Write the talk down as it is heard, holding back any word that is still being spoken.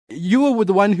You were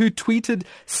the one who tweeted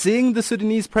seeing the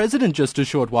Sudanese president just a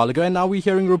short while ago, and now we're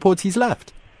hearing reports he's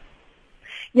left.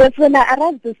 Yes, when I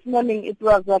arrived this morning, it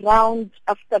was around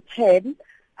after 10.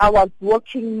 I was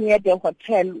walking near the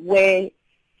hotel where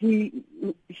he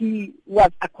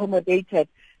was accommodated.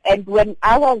 And when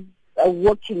I was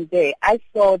walking there, I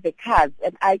saw the cars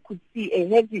and I could see a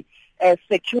heavy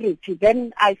security.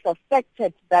 Then I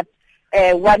suspected that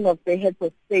one of the heads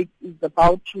of state is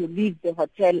about to leave the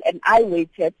hotel, and I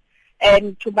waited.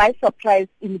 And to my surprise,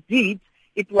 indeed,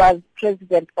 it was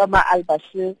President Omar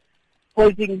al-Bashir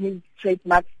holding his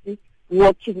trademark stick,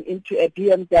 walking into a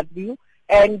BMW,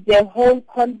 and the whole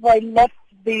convoy left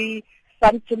the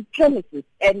sanctum premises.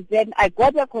 And then I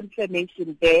got a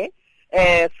confirmation there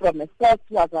from a source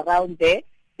who was around there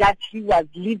that he was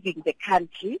leaving the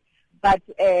country, but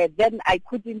then I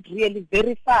couldn't really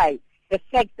verify the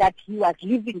fact that he was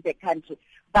leaving the country.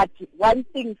 But one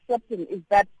thing certain is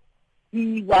that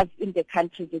he was in the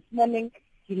country this morning.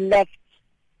 He left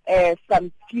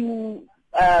some few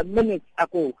minutes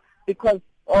ago, because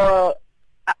I've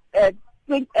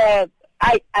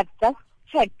just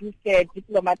checked with the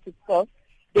diplomatic source.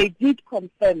 They did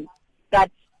confirm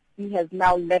that he has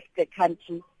now left the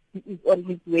country. He is on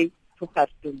his way to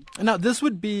Khartoum. Now, this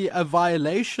would be a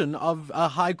violation of a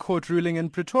High Court ruling in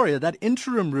Pretoria, that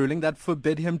interim ruling that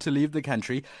forbid him to leave the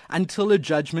country until a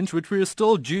judgment, which we are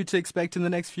still due to expect in the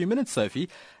next few minutes, Sophie.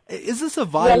 Is this a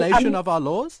violation of our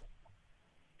laws?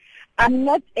 I'm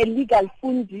not a legal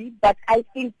fundi, but I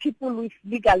think people with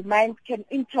legal minds can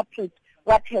interpret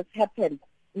what has happened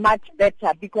much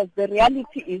better, because the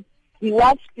reality is he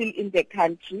was still in the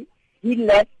country. He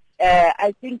left,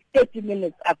 I think, 30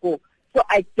 minutes ago. So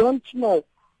I don't know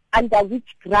under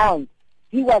which ground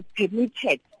he was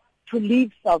permitted to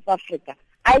leave South Africa.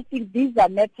 I think these are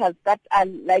matters that are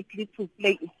likely to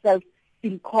play itself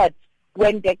in court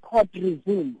when the court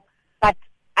resumes. But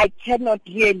I cannot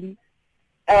really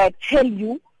tell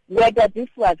you whether this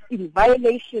was in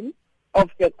violation of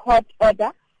the court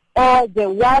order or there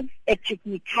was a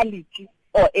technicality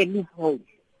or a loophole.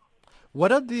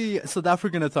 What are the South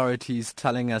African authorities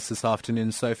telling us this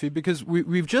afternoon, Sophie? Because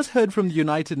we've just heard from the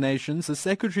United Nations. The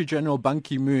Secretary General Ban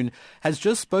Ki-moon has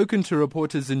just spoken to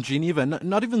reporters in Geneva,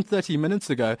 not even 30 minutes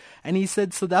ago, and he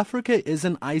said South Africa is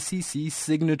an ICC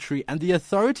signatory and the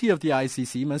authority of the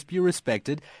ICC must be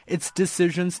respected, its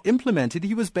decisions implemented.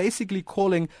 He was basically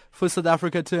calling for South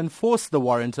Africa to enforce the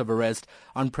warrant of arrest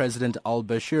on President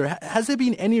al-Bashir. Has there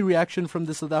been any reaction from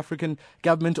the South African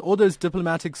government or those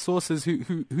diplomatic sources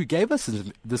who gave us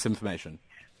this information?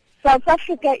 South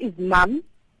Africa is mum.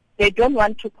 They don't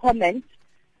want to comment.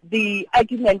 The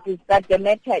argument is that the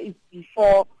matter is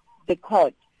before the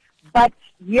court. But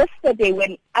yesterday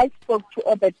when I spoke to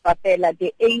Obed Papela,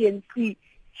 the ANC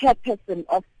chairperson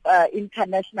of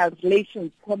International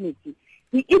Relations Committee,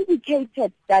 he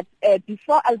indicated that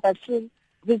before al-Bashir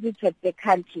visited the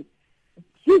country,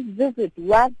 his visit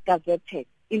was gazetted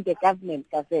in the government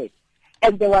gazette,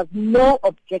 and there was no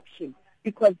objection,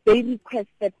 because they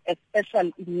requested a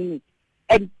special immunity.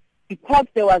 And because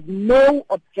there was no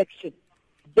objection,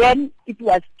 then it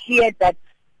was clear that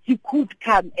he could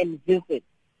come and visit,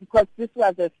 because this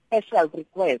was a special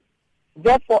request.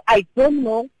 Therefore, I don't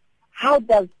know how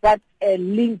does that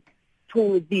link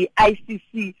to the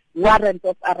ICC warrant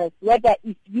of arrest, whether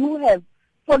if you have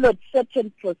followed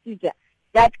certain procedure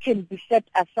that can be set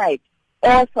aside,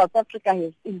 or South Africa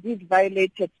has indeed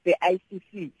violated the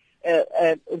ICC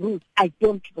rules. I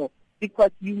don't know, because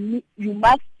you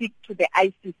must speak to the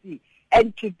ICC.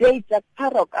 And today, Jack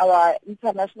Parrock, our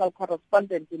international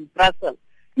correspondent in Brussels,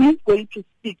 is going to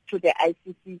speak to the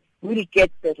ICC. We'll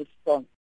get the response.